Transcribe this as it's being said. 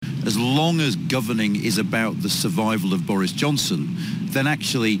as long as governing is about the survival of Boris Johnson, then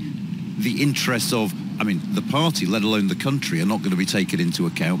actually the interests of, I mean, the party, let alone the country, are not going to be taken into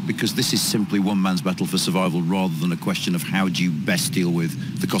account, because this is simply one man's battle for survival rather than a question of how do you best deal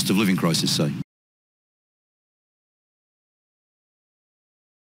with the cost of living crisis, say.